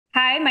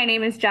Hi, my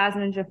name is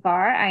Jazmen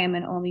Jafar. I am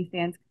an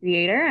OnlyFans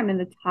creator. I'm in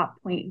the top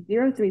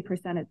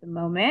 0.03% at the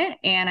moment,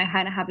 and I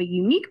kind of have a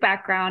unique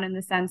background in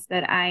the sense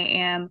that I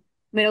am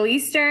Middle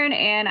Eastern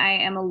and I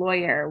am a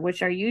lawyer,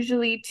 which are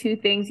usually two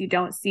things you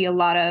don't see a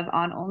lot of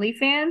on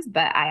OnlyFans,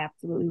 but I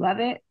absolutely love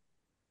it.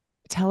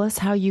 Tell us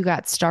how you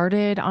got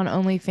started on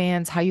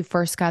OnlyFans, how you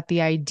first got the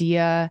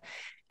idea.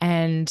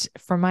 And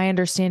from my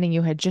understanding,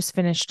 you had just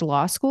finished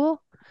law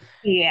school.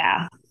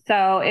 Yeah.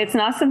 So it's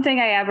not something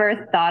I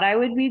ever thought I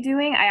would be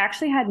doing. I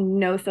actually had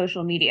no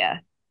social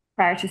media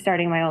prior to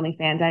starting my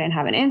OnlyFans. I didn't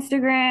have an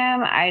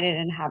Instagram. I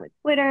didn't have a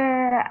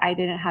Twitter. I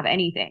didn't have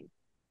anything.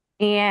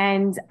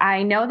 And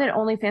I know that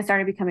OnlyFans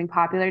started becoming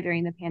popular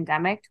during the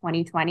pandemic,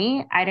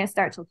 2020. I didn't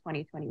start till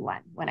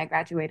 2021 when I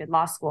graduated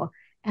law school.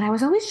 And I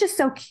was always just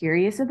so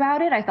curious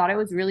about it. I thought it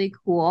was really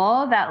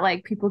cool that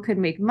like people could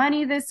make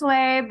money this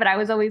way, but I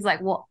was always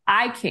like, well,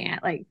 I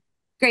can't. Like,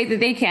 great that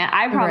they can't.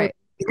 I probably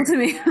Right. to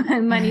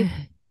make money.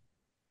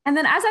 And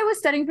then as I was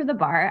studying for the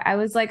bar, I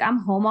was like, I'm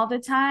home all the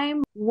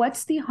time.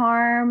 What's the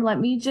harm? Let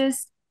me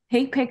just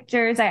take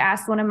pictures. I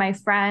asked one of my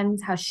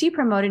friends how she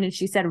promoted, and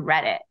she said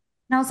Reddit.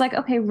 And I was like,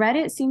 okay,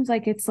 Reddit seems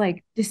like it's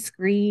like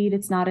discreet.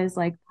 It's not as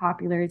like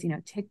popular as,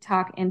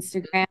 TikTok,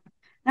 Instagram. And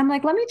I'm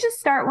like, let me just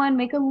start one,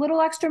 make a little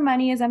extra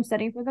money as I'm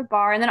studying for the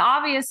bar. And then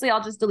obviously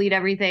I'll just delete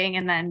everything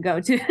and then go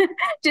to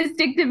just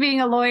stick to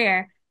being a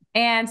lawyer.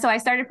 And so I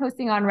started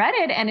posting on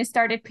Reddit and it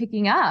started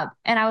picking up.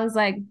 And I was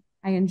like,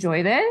 I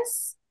enjoy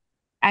this.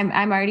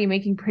 I'm already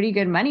making pretty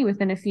good money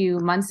within a few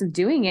months of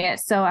doing it.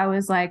 So I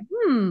was like,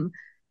 and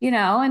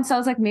so I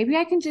was like, maybe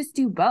I can just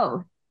do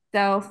both.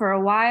 So for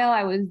a while,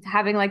 I was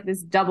having like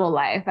this double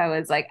life. I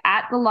was like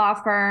at the law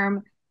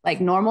firm,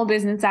 like normal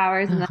business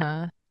hours, and then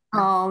Uh-huh.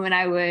 home, and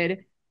I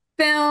would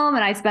film,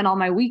 and I spent all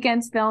my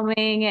weekends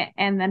filming.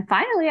 And then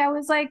finally, I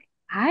was like,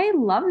 I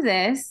love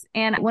this.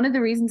 And one of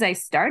the reasons I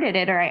started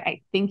it, or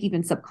I think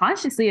even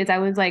subconsciously, is I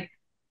was like, if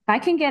I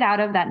can get out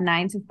of that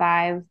 9 to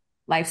 5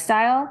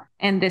 lifestyle,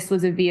 and this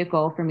was a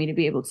vehicle for me to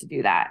be able to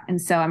do that. And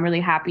so I'm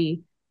really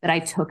happy that I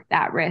took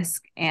that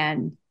risk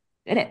and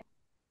did it.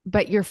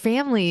 But your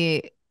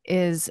family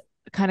is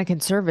kind of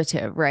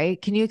conservative, right?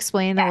 Can you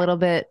explain a Yeah. little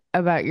bit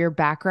about your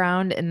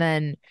background and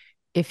then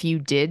if you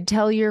did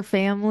tell your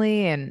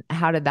family and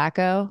how did that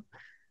go?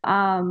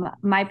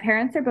 My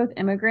parents are both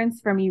immigrants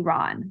from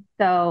Iran.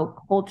 So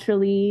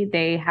culturally,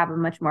 they have a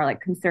much more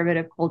like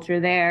conservative culture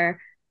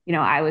there.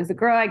 I was a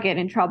girl, I get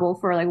in trouble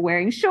for like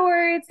wearing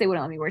shorts. They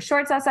wouldn't let me wear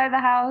shorts outside the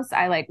house.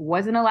 I like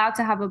wasn't allowed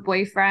to have a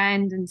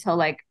boyfriend until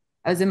like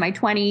I was in my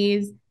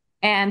 20s.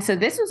 And so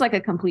this was like a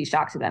complete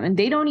shock to them. And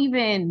they don't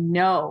even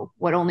know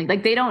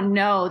they don't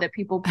know that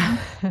people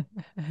post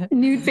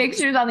nude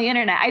pictures on the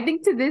internet. I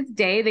think to this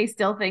day, they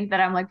still think that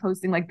I'm like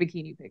posting like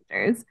bikini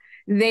pictures.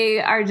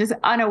 They are just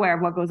unaware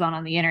of what goes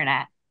on the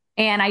internet.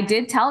 And I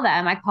did tell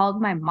them, I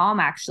called my mom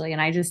actually, and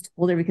I just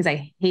told her because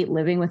I hate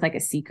living with like a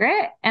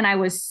secret. And I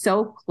was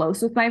so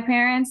close with my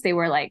parents. They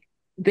were like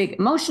big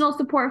emotional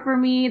support for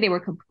me. They were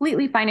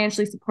completely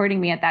financially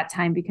supporting me at that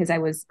time because I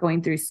was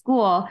going through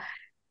school.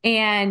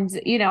 And,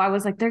 I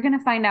was like, they're going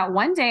to find out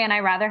one day. And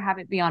I rather have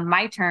it be on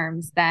my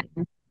terms than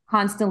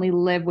constantly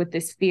live with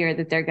this fear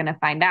that they're going to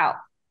find out.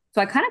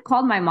 So I kind of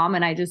called my mom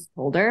and I just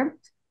told her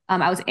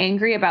I was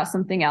angry about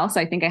something else.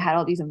 So I think I had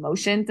all these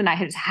emotions and I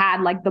just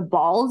had like the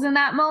balls in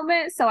that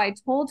moment. So I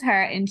told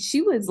her and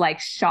she was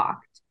like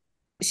shocked.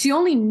 She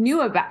only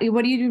knew about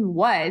what it even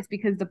was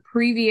because the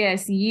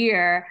previous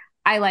year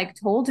I like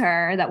told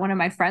her that one of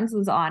my friends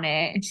was on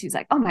it and she's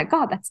like, oh my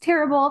God, that's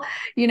terrible,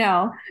 you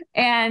know?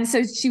 And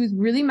so she was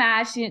really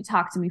mad. She didn't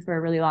talk to me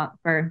for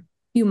a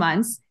few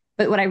months.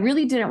 But what I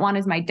really didn't want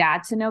is my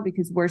dad to know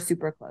because we're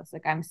super close.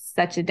 Like I'm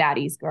such a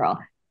daddy's girl.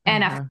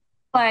 And I Uh-huh.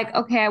 like,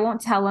 okay, I won't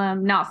tell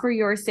him, not for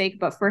your sake,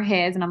 but for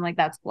his. And I'm like,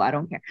 that's cool. I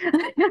don't care.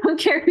 I don't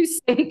care whose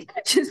sake.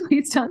 Just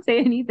please don't say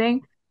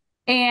anything.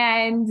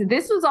 And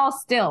this was all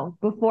still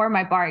before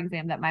my bar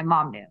exam that my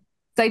mom knew.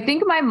 So I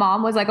think my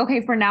mom was like,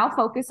 okay, for now,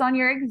 focus on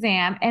your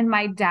exam. And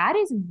my dad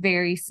is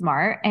very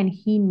smart and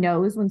he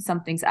knows when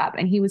something's up.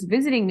 And he was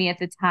visiting me at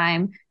the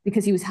time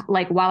because he was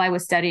like, while I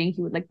was studying,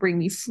 he would like bring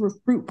me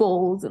fruit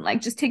bowls and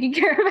like just taking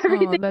care of Oh,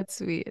 everything that's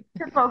sweet.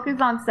 to focus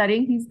on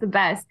studying. He's the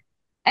best.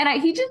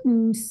 And he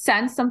just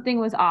sensed something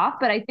was off.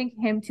 But I think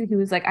him too, he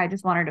was like, I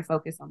just want her to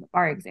focus on the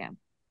bar exam.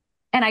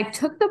 And I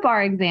took the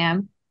bar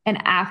exam. And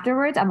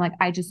afterwards, I'm like,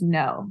 I just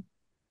know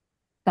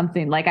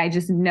something. Like, I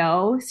just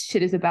know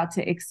shit is about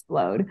to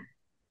explode.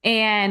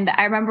 And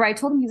I remember I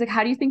told him, he's like,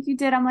 how do you think you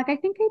did? I'm like, I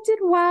think I did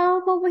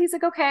well. Blah, blah. He's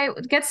like, okay,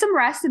 get some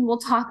rest and we'll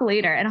talk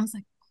later. And I was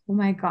like, oh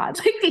my God.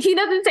 Like, he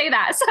doesn't say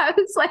that. So I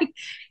was like,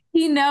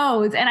 he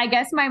knows. And I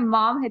guess my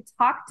mom had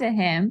talked to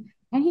him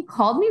and he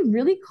called me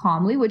really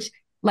calmly, which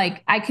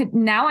like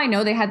now I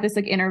know they had this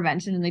like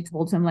intervention and they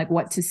told him like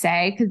what to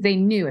say because they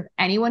knew if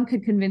anyone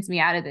could convince me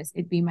out of this,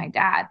 it'd be my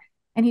dad.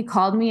 And he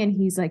called me and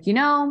he's like,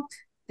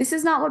 this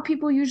is not what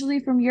people usually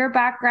from your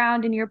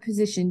background and your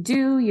position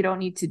do. You don't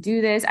need to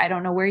do this. I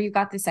don't know where you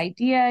got this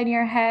idea in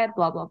your head,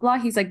 blah, blah, blah.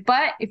 He's like,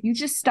 but if you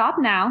just stop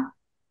now,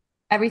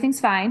 everything's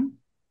fine.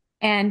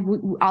 and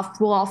we'll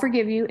all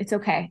forgive you. It's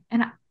okay.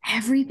 And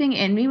everything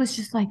in me was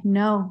just like,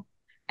 no.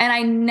 And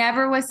I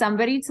never was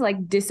somebody to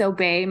like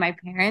disobey my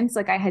parents.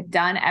 Like I had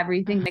done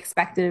everything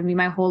expected of me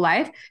my whole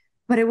life.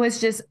 But it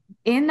was just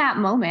in that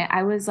moment,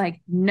 I was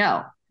like,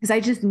 no, because I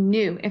just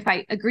knew if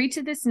I agree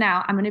to this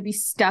now, I'm going to be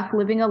stuck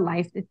living a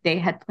life that they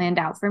had planned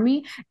out for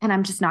me. And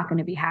I'm just not going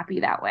to be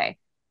happy that way.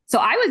 So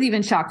I was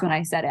even shocked when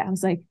I said it. I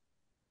was like,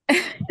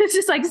 it's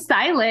just like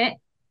silent.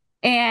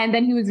 And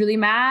then he was really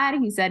mad.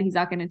 He said he's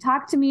not going to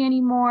talk to me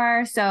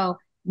anymore. So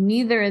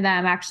neither of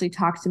them actually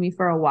talked to me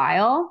for a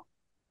while.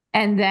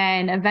 And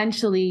then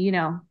eventually, you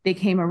know, they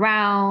came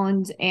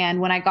around.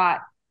 And when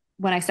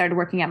I started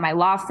working at my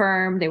law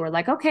firm, they were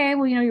like, okay,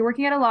 well, you know, you're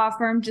working at a law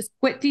firm, just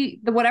quit the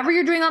whatever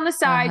you're doing on the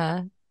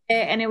side.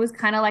 And it was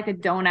kind of like a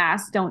don't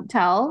ask, don't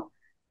tell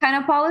kind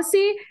of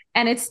policy.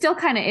 And it still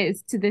kind of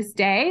is to this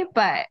day,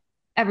 but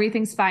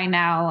everything's fine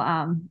now.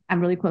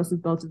 I'm really close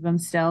with both of them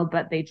still,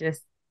 but they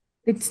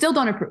still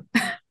don't approve.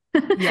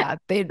 Yeah.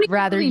 They'd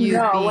rather really you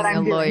know being what I'm a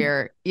doing.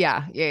 lawyer.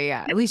 Yeah.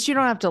 At least you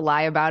don't have to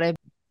lie about it.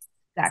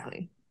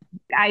 Exactly.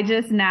 I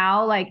just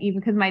now, like, even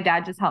because my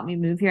dad just helped me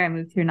move here, I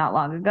moved here not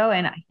long ago,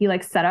 and he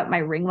like set up my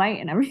ring light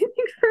and everything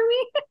for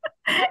me.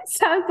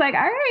 So I was like,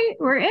 all right,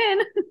 we're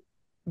in.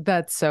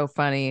 That's so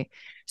funny.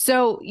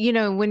 So, you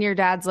know, when your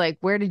dad's like,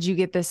 where did you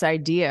get this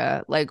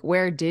idea? Like,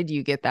 where did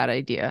you get that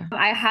idea?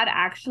 I had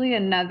actually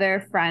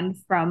another friend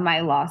from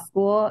my law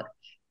school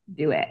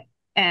do it.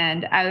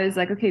 And I was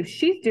like, okay, if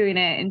she's doing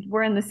it and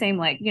we're in the same,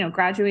 like, you know,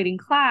 graduating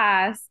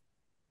class,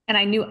 and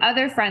I knew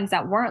other friends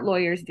that weren't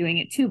lawyers doing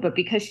it too, but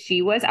because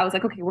I was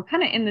like, okay, we're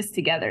kind of in this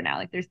together now.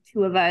 Like there's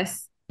two of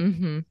us.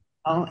 Mm-hmm.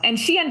 Oh, and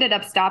she ended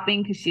up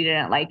stopping because she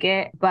didn't like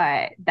it.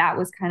 But that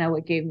was kind of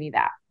what gave me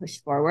that push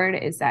forward,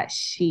 is that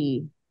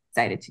she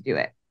decided to do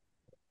it.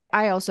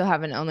 I also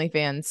have an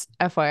OnlyFans,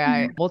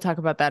 FYI. We'll talk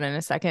about that in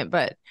a second.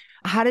 But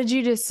how did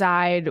you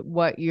decide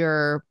what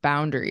your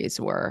boundaries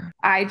were?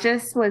 I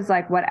just was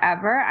like,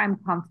 whatever I'm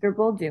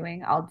comfortable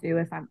doing, I'll do.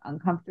 If I'm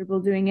uncomfortable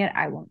doing it,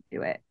 I won't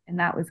do it. And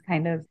that was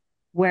kind of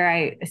where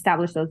I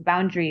established those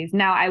boundaries.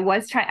 Now, I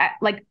was trying,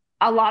 like,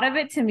 a lot of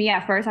it to me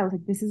at first, I was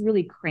like, this is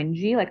really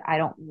cringy. Like, I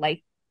don't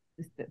like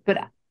this, but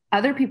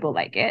other people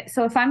like it.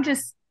 So if I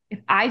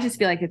just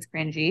feel like it's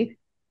cringy,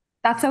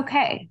 that's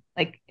okay.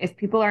 Like if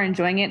people are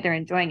enjoying it, they're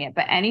enjoying it.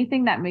 But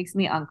anything that makes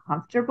me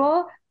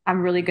uncomfortable,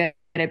 I'm really good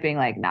at being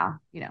like, no,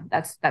 you know,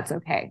 that's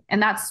okay.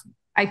 And that's,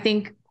 I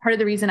think, part of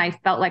the reason I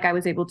felt like I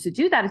was able to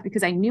do that is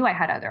because I knew I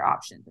had other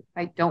options. If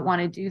I don't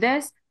want to do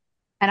this,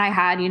 and I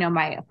had, you know,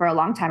 for a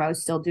long time, I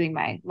was still doing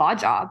my law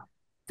job.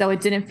 So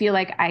it didn't feel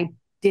like I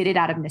did it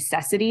out of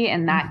necessity.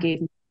 And that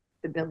gave me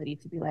the ability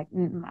to be like,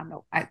 I'm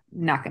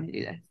not going to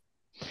do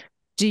this.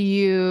 Do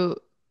you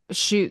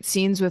shoot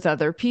scenes with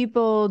other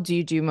people? Do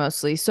you do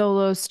mostly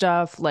solo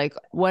stuff? Like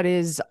what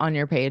is on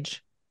your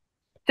page?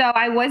 So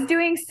I was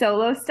doing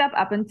solo stuff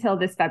up until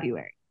this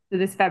February. So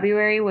this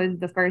February was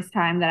the first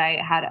time that I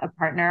had a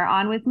partner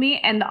on with me.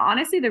 And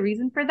honestly, the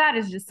reason for that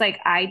is just like,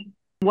 I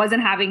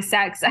wasn't having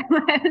sex. I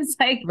was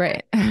like,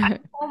 right. I'm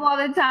home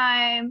all the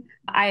time.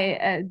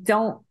 I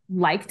don't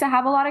like to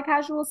have a lot of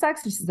casual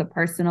sex, just as a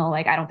personal,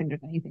 like, I don't think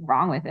there's anything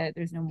wrong with it.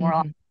 There's no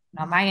moral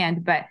on my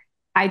end, but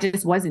I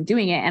just wasn't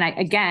doing it. And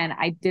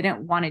I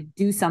didn't want to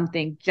do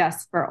something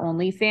just for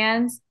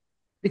OnlyFans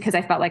because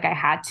I felt like I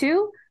had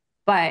to,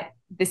 but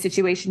the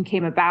situation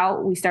came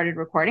about. We started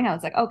recording. I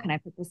was like, oh, can I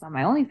put this on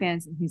my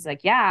OnlyFans? And he's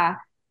like, yeah.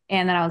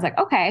 And then I was like,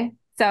 okay.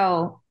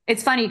 So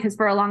it's funny because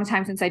for a long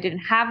time, since I didn't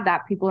have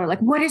that, people are like,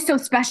 what is so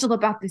special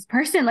about this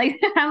person? Like,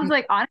 I was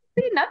like,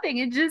 honestly, nothing.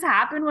 It just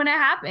happened when it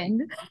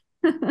happened.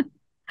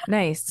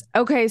 Nice.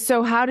 Okay.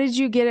 So how did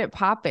you get it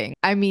popping?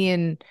 I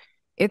mean,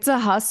 it's a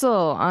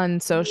hustle on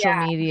social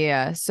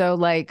media. So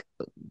like,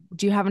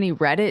 do you have any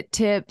Reddit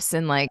tips,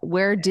 and like,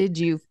 where did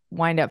you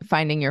wind up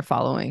finding your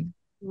following?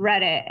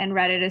 Reddit. And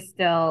Reddit is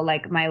still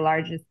like my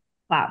largest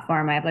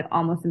platform. I have like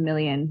almost 1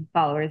 million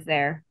followers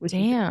there.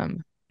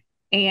 Damn.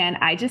 And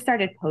I just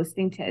started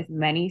posting to as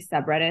many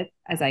subreddits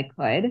as I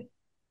could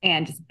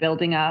and just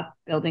building up.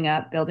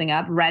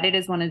 Reddit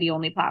is one of the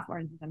only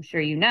platforms, as I'm sure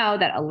you know,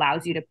 that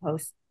allows you to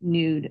post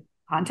nude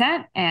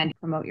content and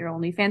promote your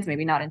OnlyFans,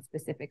 maybe not in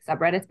specific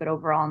subreddits, but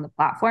overall on the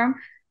platform.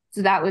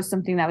 So that was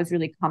something that was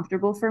really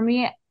comfortable for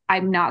me.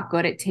 I'm not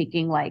good at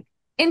taking like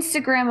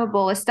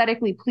Instagrammable,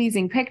 aesthetically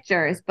pleasing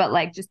pictures, but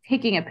like just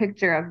taking a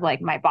picture of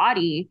like my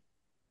body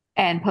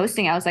and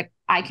posting, I was like,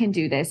 I can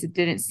do this. It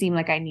didn't seem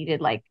like I needed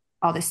like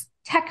all this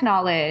tech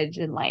knowledge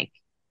and like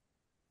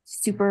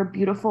super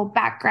beautiful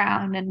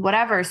background and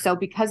whatever. So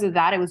because of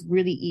that, it was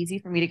really easy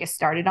for me to get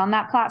started on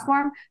that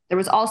platform. There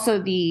was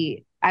also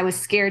I was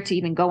scared to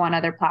even go on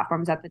other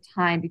platforms at the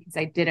time because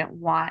I didn't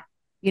want,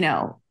 you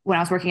know, when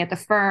I was working at the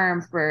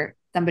firm, for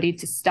somebody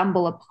to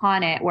stumble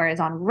upon it. Whereas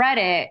on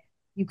Reddit,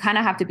 you kind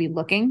of have to be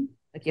looking,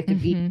 like you have to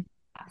be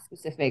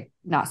specific,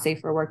 not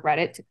safe for work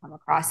Reddit to come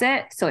across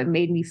it. So it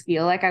made me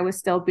feel like I was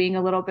still being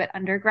a little bit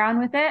underground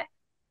with it.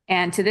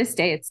 And to this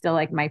day, it's still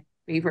like my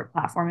favorite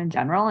platform in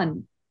general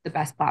and the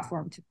best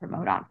platform to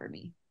promote on for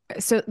me.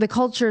 So the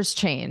culture's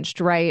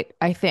changed, right?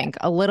 I think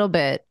a little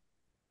bit.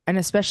 And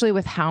especially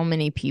with how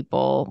many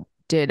people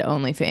did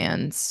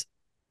OnlyFans,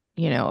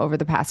 over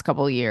the past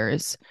couple of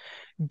years,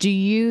 do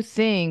you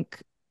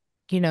think,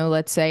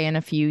 let's say in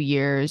a few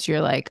years,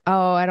 you're like,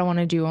 oh, I don't want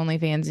to do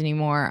OnlyFans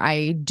anymore.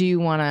 I do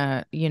want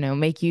to,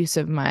 make use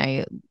of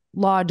my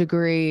law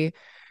degree.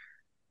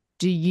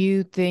 Do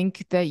you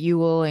think that you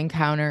will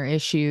encounter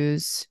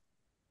issues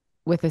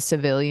with a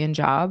civilian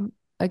job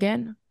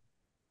again?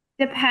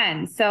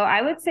 Depends. So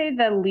I would say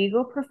the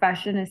legal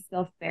profession is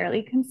still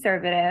fairly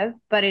conservative,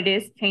 but it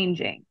is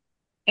changing.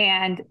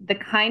 And the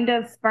kind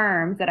of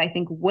firms that I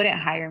think wouldn't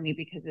hire me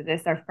because of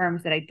this are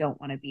firms that I don't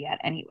want to be at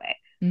anyway.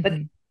 But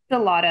a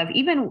lot of,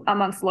 even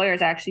amongst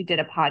lawyers, I actually did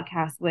a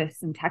podcast with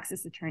some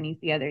Texas attorneys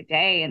the other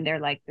day, and they're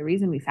like, the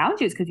reason we found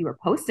you is because you were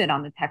posted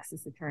on the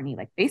Texas attorney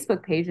like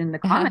Facebook page, and the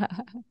comments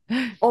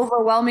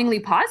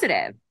overwhelmingly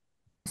positive.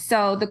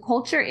 So the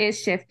culture is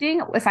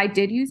shifting. If I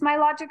did use my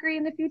law degree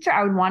in the future,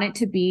 I would want it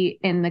to be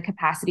in the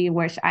capacity in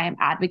which I am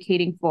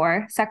advocating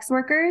for sex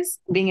workers,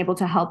 being able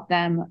to help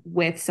them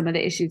with some of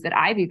the issues that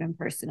I've even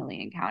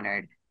personally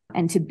encountered.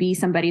 And to be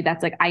somebody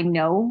that's like, I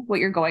know what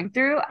you're going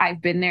through.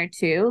 I've been there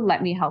too.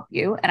 Let me help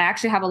you. And I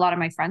actually have a lot of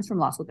my friends from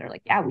law school. They're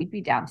like, yeah, we'd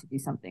be down to do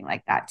something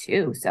like that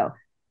too. So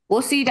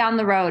we'll see down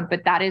the road.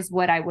 But that is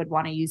what I would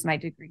want to use my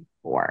degree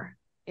for,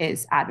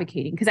 is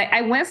advocating. Because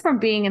I went from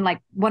being in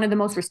like one of the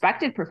most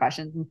respected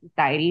professions in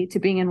society to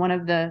being in one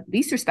of the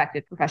least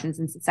respected professions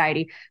in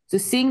society. So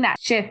seeing that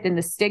shift in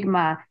the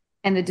stigma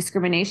and the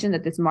discrimination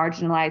that this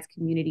marginalized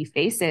community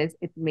faces,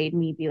 it made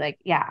me be like,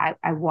 yeah,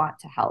 I want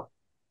to help.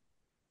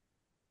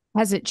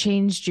 Has it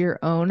changed your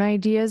own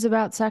ideas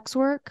about sex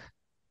work?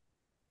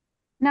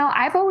 No,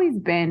 I've always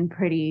been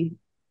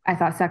I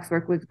thought sex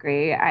work was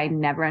great. I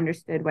never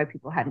understood why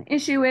people had an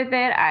issue with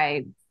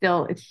it.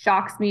 It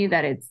shocks me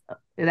that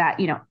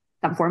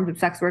some forms of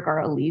sex work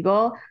are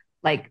illegal.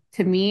 Like,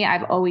 to me,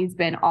 I've always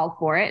been all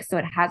for it. So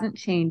it hasn't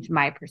changed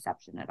my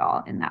perception at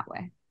all in that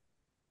way.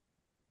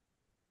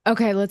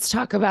 Okay, let's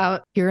talk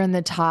about, you're in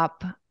the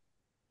top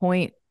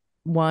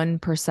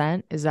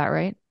 0.1%. Is that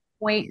right?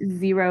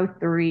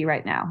 0.03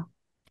 right now.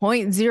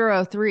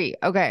 0.03.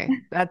 Okay.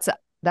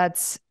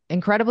 That's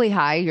incredibly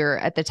high. You're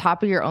at the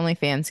top of your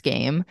OnlyFans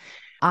game.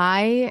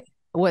 I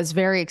was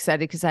very excited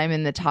because I'm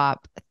in the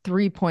top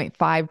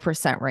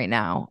 3.5% right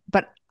now,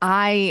 but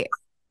I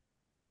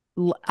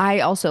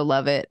also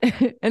love it.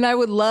 And I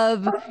would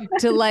love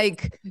to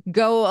like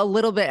go a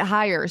little bit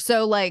higher.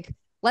 So like,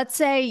 let's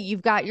say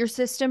you've got your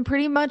system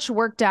pretty much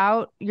worked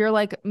out. You're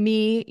like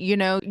me,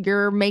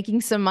 you're making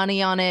some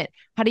money on it.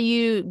 How do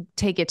you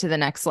take it to the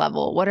next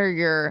level? What are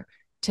your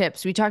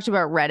tips? We talked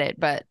about Reddit,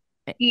 but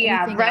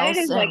yeah, Reddit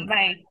is like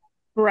my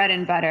bread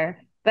and butter.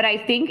 But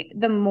I think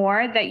the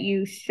more that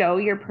you show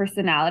your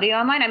personality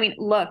online, I mean,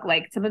 look,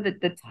 like some of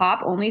the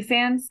top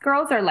OnlyFans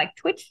girls are like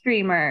Twitch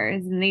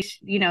streamers, and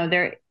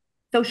they're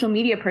social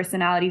media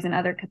personalities in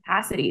other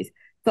capacities.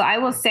 So I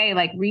will say,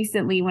 like,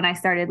 recently when I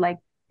started like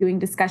doing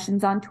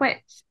discussions on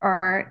Twitch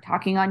or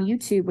talking on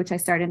YouTube, which I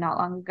started not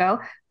long ago,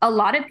 a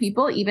lot of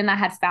people, even that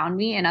had found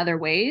me in other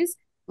ways,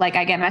 like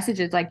I get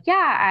messages like, yeah,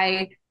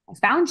 I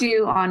found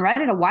you on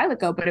Reddit a while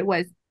ago, but it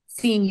was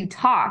seeing you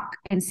talk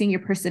and seeing your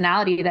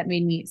personality that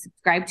made me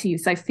subscribe to you.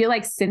 So I feel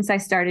like since I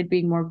started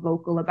being more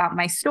vocal about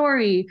my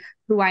story,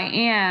 who I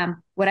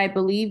am, what I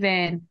believe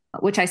in,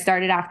 which I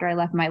started after I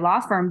left my law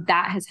firm,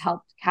 that has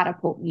helped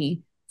catapult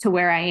me to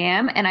where I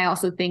am. And I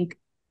also think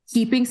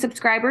keeping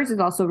subscribers is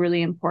also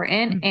really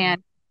important,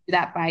 and do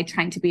that by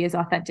trying to be as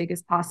authentic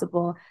as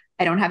possible.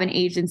 I don't have an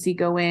agency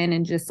go in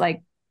and just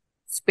like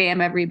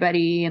spam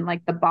everybody and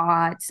like the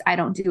bots. I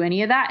don't do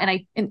any of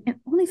that. And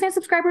OnlyFans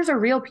subscribers are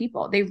real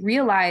people. They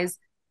realize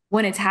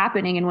when it's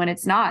happening and when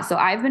it's not. So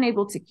I've been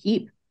able to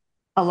keep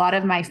a lot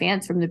of my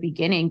fans from the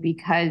beginning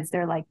because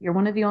they're like, you're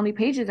one of the only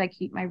pages I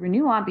keep my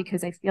renew on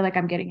because I feel like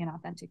I'm getting an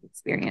authentic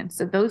experience.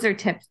 So those are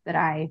tips that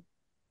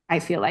I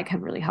feel like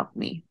have really helped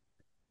me.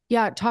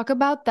 Yeah, talk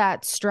about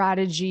that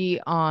strategy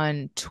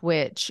on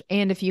Twitch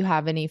and if you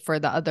have any for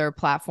the other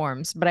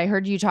platforms. But I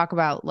heard you talk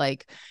about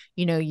like,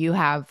 you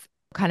have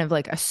kind of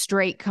like a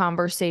straight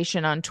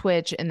conversation on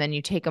Twitch and then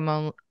you take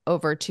them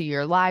over to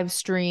your live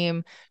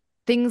stream.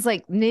 Things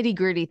like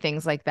nitty-gritty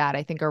things like that,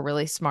 I think are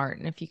really smart.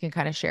 And if you can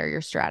kind of share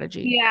your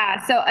strategy.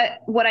 Yeah. So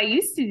what I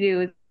used to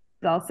do is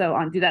also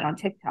do that on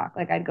TikTok.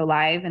 Like I'd go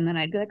live and then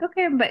I'd be like,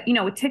 okay, but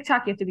with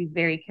TikTok, you have to be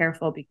very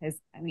careful because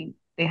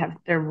they have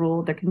their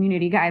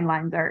community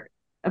guidelines are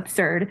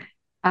absurd.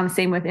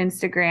 Same with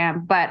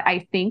Instagram. But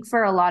I think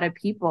for a lot of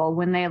people,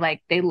 when they're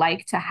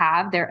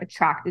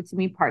attracted to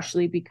me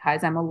partially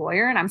because I'm a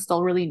lawyer and I'm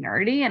still really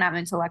nerdy and I'm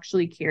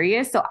intellectually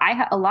curious. So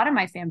a lot of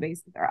my fan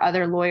base are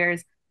other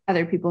lawyers,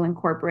 other people in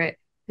corporate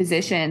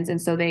positions.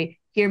 And so they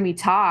hear me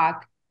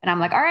talk and I'm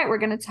like, all right, we're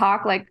going to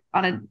talk like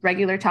on a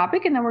regular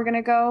topic. And then we're going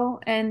to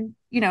go and,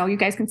 you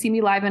guys can see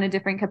me live in a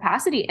different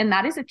capacity. And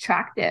that is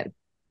attractive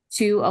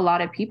to a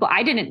lot of people.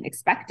 I didn't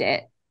expect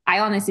it. I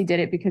honestly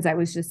did it because I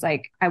was just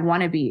like, I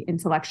want to be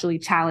intellectually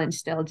challenged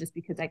still. Just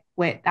because I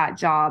quit that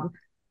job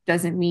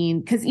doesn't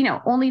mean, because,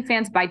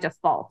 OnlyFans by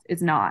default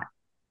is not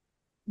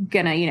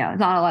gonna, it's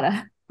not a lot of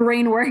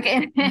brain work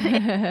in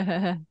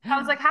it. I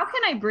was like, how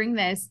can I bring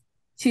this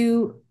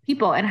to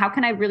people? And how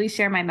can I really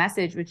share my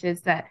message, which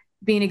is that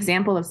be an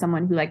example of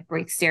someone who like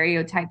breaks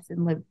stereotypes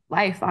and live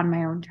life on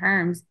my own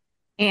terms.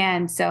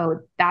 And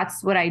so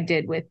that's what I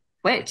did with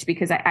Twitch,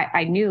 because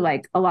I knew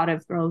like a lot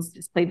of girls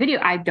just play video.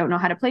 I don't know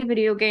how to play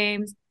video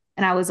games.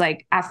 And I was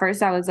like, at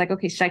first I was like,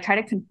 okay, should I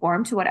try to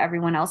conform to what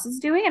everyone else is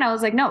doing? And I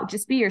was like, no,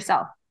 just be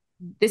yourself.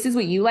 This is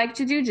what you like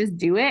to do. Just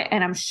do it.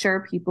 And I'm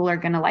sure people are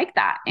going to like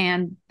that.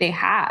 And they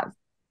have.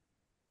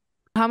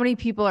 How many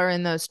people are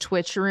in those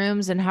Twitch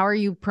rooms, and how are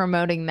you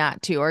promoting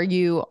that too? Are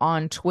you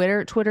on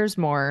Twitter? Twitter's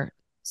more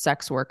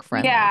sex work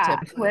friendly. Yeah,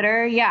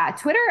 Twitter. Yeah,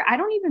 Twitter. I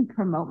don't even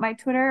promote my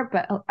Twitter,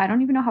 but I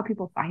don't even know how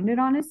people find it,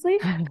 honestly.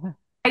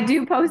 I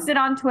do post it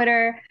on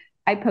Twitter.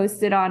 I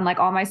post it on like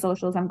all my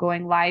socials. I'm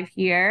going live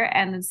here.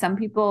 And then some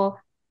people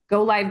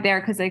go live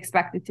there because they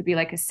expect it to be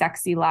like a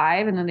sexy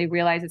live. And then they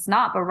realize it's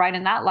not. But right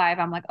in that live,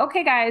 I'm like,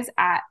 okay, guys,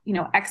 at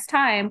X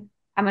time,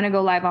 I'm going to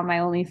go live on my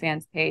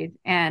OnlyFans page.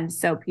 And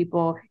so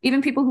people,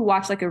 even people who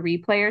watch like a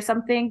replay or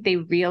something, they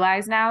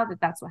realize now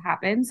that that's what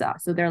happens.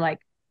 So they're like,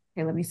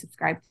 okay, let me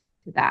subscribe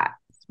to that.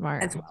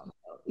 Smart. As well.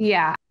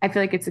 Yeah. I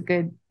feel like it's a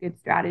good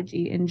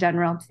strategy in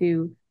general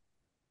to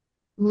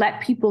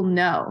let people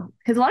know,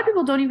 because a lot of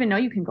people don't even know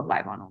you can go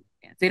live on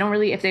OnlyFans. They don't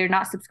really, if they're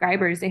not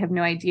subscribers, they have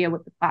no idea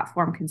what the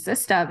platform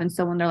consists of. And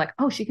so when they're like,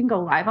 oh, she can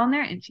go live on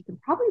there and she can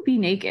probably be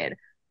naked.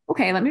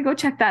 Okay, let me go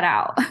check that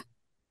out.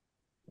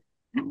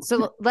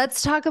 So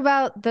let's talk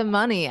about the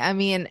money. I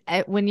mean,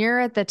 when you're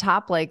at the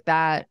top like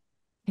that,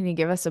 can you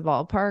give us a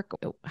ballpark?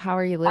 How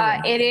are you living?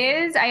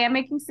 I am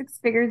making 6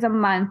 figures a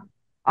month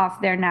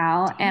off there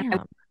now. Damn.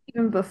 And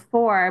even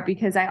before,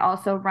 because I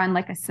also run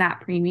like a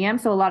Snap premium.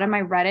 So a lot of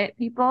my Reddit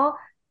people,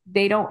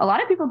 a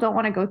lot of people don't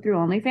want to go through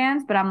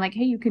OnlyFans, but I'm like,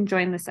 hey, you can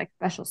join this like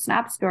special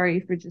Snap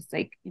story for just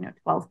like,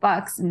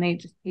 $12, and they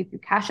just pay through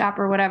Cash App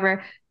or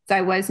whatever. So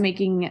I was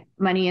making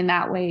money in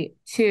that way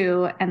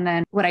too. And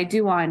then what I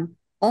do on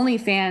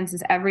OnlyFans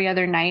is every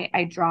other night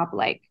I drop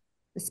like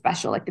the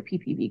special, like the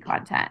PPV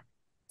content.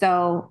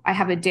 So I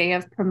have a day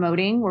of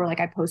promoting where like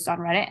I post on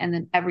Reddit, and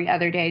then every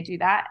other day I do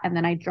that. And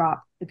then I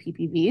drop the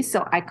PPV.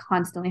 So I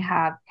constantly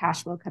have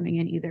cash flow coming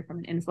in either from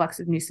an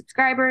influx of new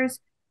subscribers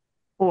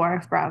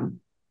or from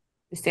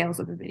the sales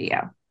of a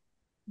video.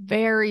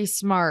 Very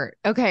smart.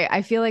 Okay.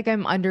 I feel like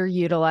I'm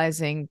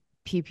underutilizing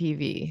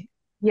PPV.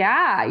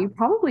 Yeah, you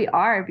probably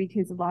are,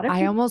 because a lot of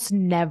I almost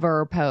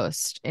never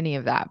post any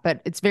of that,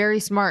 but it's very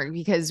smart,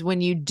 because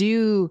when you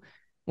do,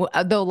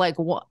 though, like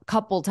a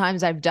couple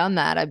times I've done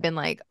that, I've been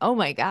like, oh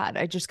my God,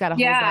 I just got a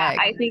whole bag.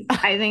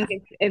 I think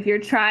if you're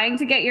trying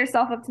to get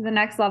yourself up to the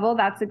next level,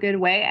 that's a good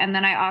way. And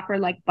then I offer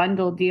like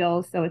bundle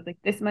deals. So it's like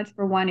this much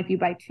for one if you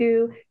buy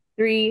 2,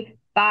 3,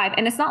 5.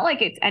 And it's not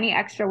like it's any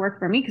extra work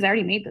for me, because I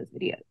already made those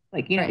videos.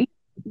 Like, Right.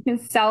 You can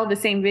sell the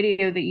same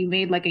video that you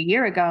made like a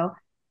year ago,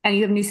 and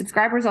you have new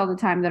subscribers all the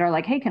time that are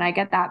like, hey, can I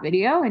get that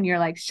video? And you're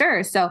like,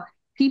 sure. So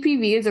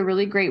PPV is a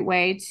really great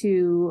way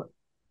to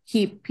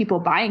keep people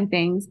buying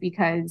things,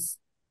 because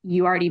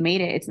you already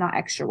made it. It's not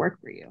extra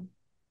work for you.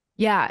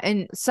 Yeah.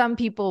 And some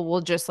people will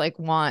just like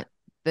want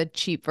the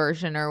cheap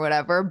version or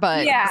whatever,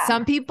 but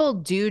some people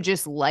do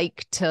just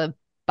like to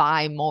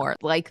buy more,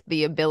 like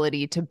the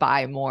ability to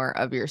buy more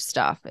of your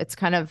stuff. It's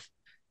kind of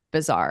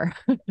bizarre.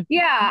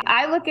 Yeah.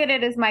 I look at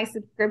it as my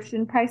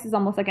subscription price is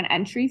almost like an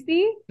entry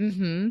fee.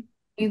 Mm-hmm.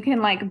 You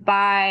can like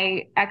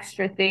buy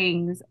extra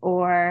things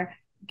or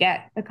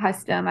get a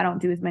custom. I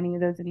don't do as many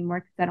of those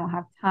anymore because I don't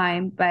have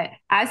time. But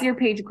as your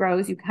page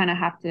grows, you kind of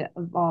have to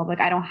evolve.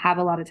 Like I don't have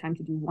a lot of time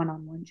to do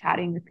one-on-one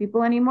chatting with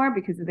people anymore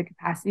because of the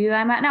capacity that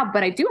I'm at now.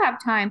 But I do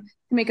have time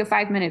to make a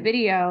 5-minute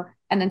video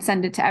and then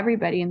send it to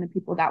everybody, and the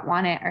people that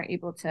want it are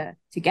able to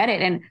get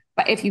it.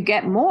 But if you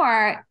get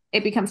more,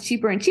 it becomes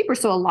cheaper and cheaper.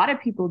 So a lot of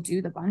people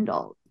do the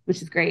bundle,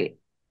 which is great.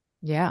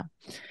 Yeah.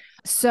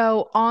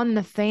 So on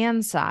the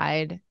fan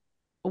side,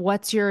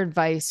 what's your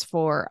advice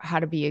for how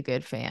to be a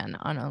good fan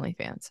on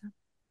OnlyFans?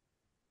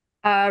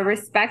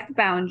 Respect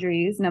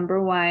boundaries,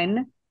 number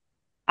one.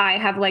 I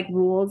have like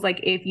rules. Like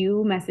if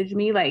you message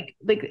me, like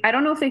I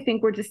don't know if they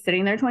think we're just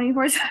sitting there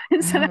 24/7.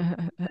 So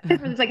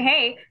it's like,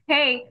 hey,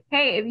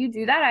 if you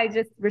do that, I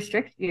just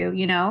restrict you,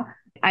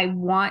 I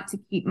want to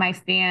keep my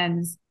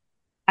fans.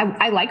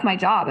 I like my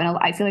job, and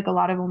I feel like a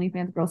lot of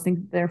OnlyFans girls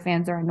think their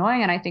fans are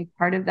annoying. And I think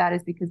part of that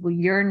is because, well,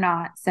 you're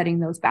not setting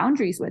those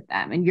boundaries with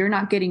them, and you're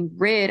not getting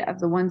rid of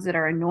the ones that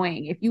are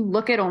annoying. If you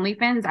look at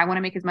OnlyFans, I want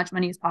to make as much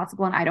money as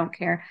possible, and I don't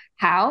care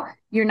how,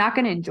 you're not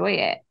going to enjoy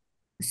it.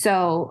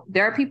 So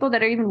there are people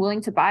that are even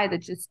willing to buy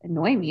that just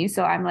annoy me.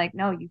 So I'm like,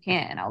 no, you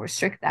can't, and I'll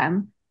restrict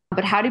them.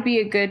 But how to be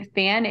a good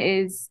fan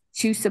is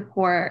to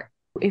support.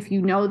 If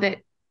you know that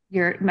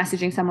you're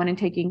messaging someone and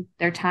taking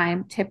their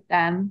time, tip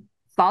them.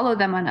 Follow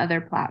them on other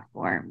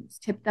platforms,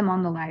 tip them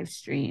on the live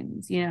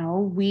streams.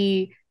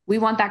 We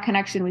want that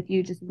connection with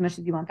you just as much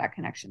as you want that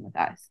connection with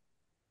us.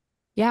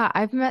 Yeah,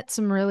 I've met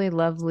some really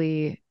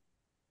lovely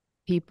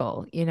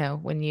people,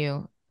 when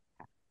you,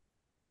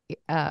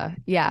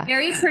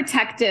 Very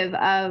protective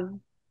of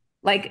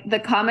Like the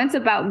comments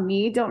about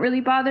me don't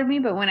really bother me,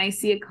 but when I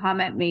see a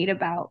comment made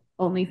about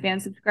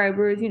OnlyFans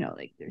subscribers, you know,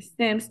 like they're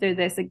simps, they're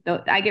this, like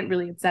I get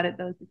really upset at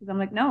those because I'm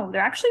like, no,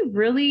 they're actually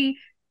really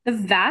the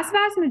vast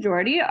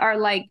majority are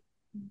like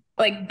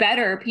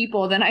better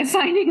people than I'm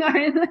finding are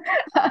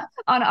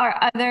on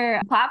our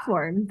other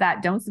platforms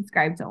that don't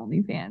subscribe to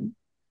OnlyFans.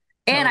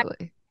 And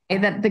Totally.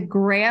 that the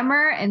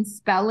grammar and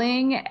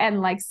spelling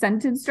and like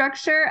sentence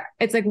structure,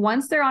 it's like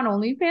once they're on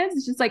OnlyFans,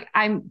 it's just like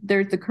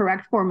there's the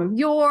correct form of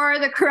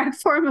the correct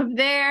form of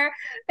there.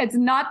 It's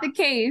not the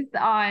case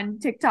on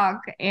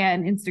TikTok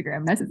and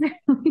Instagram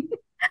necessarily.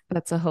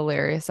 That's a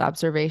hilarious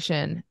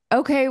observation.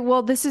 Okay,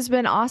 well, this has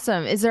been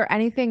awesome. Is there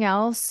anything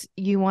else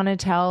you want to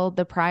tell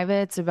the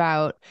privates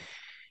about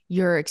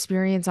your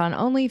experience on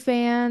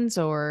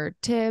OnlyFans or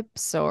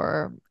tips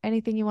or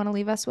anything you want to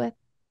leave us with?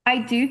 I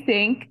do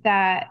think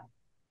that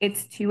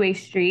it's two-way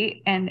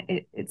street and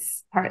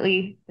it's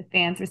partly the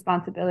fans'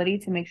 responsibility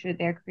to make sure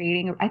they're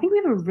creating. I think we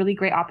have a really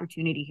great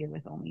opportunity here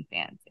with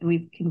OnlyFans and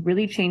we can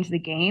really change the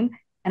game.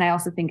 And I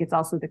also think it's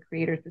also the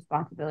creator's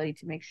responsibility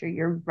to make sure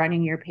you're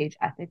running your page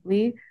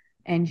ethically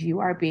and you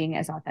are being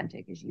as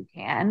authentic as you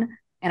can.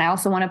 And I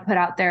also want to put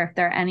out there if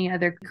there are any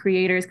other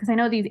creators, because I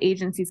know these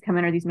agencies come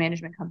in or these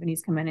management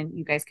companies come in and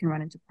you guys can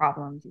run into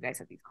problems. You guys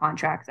have these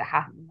contracts that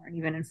half of them aren't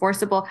even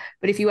enforceable.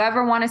 But if you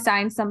ever want to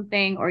sign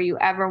something or you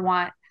ever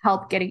want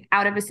help getting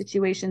out of a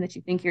situation that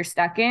you think you're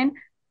stuck in,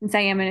 since I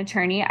am an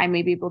attorney, I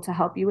may be able to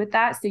help you with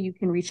that. So you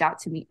can reach out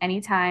to me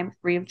anytime,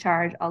 free of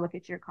charge. I'll look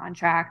at your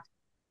contract.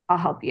 I'll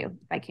help you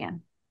if I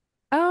can.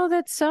 Oh,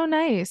 that's so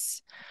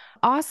nice.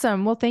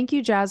 Awesome. Well, thank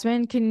you,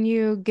 Jazmen. Can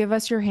you give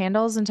us your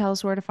handles and tell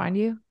us where to find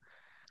you?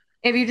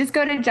 If you just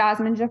go to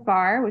Jazmen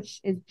Jafar, which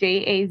is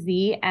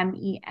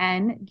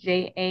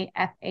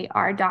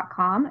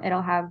JazmenJafar.com,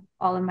 it'll have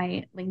all of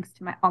my links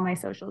to all my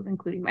socials,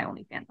 including my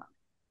OnlyFans on it.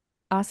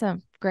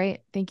 Awesome. Great.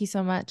 Thank you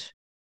so much.